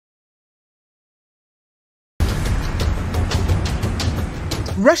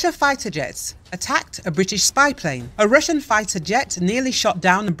Russia fighter jets attacked a British spy plane. A Russian fighter jet nearly shot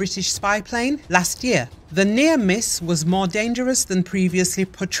down a British spy plane last year. The near miss was more dangerous than previously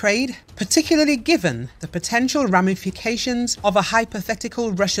portrayed, particularly given the potential ramifications of a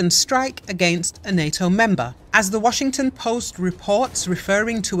hypothetical Russian strike against a NATO member. As the Washington Post reports,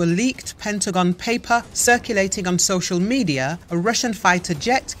 referring to a leaked Pentagon paper circulating on social media, a Russian fighter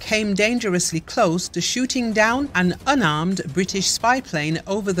jet came dangerously close to shooting down an unarmed British spy plane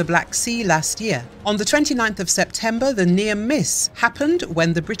over the Black Sea last year. On the 29th of September, the near miss happened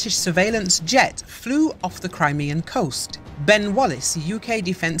when the British surveillance jet flew off the Crimean coast. Ben Wallace, UK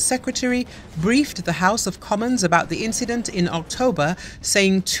Defence Secretary, briefed the House of Commons about the incident in October,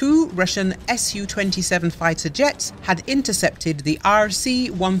 saying 2 Russian Su-27 fighter jets had intercepted the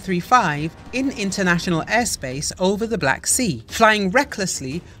RC-135 in international airspace over the Black Sea, flying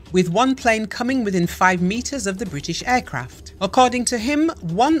recklessly, with one plane coming within 5 meters of the British aircraft. According to him,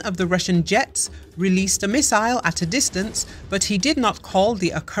 one of the Russian jets released a missile at a distance, but he did not call the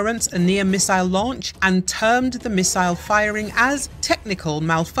occurrence a near-missile launch and termed the missile firing as technical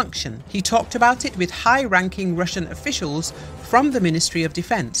malfunction. He talked about it with high-ranking Russian officials from the Ministry of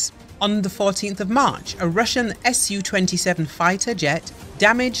Defense. On the 14th of March, a Russian Su-27 fighter jet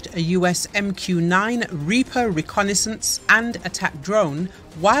damaged a US MQ-9 Reaper reconnaissance and attack drone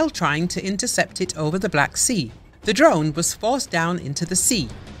while trying to intercept it over the Black Sea. The drone was forced down into the sea.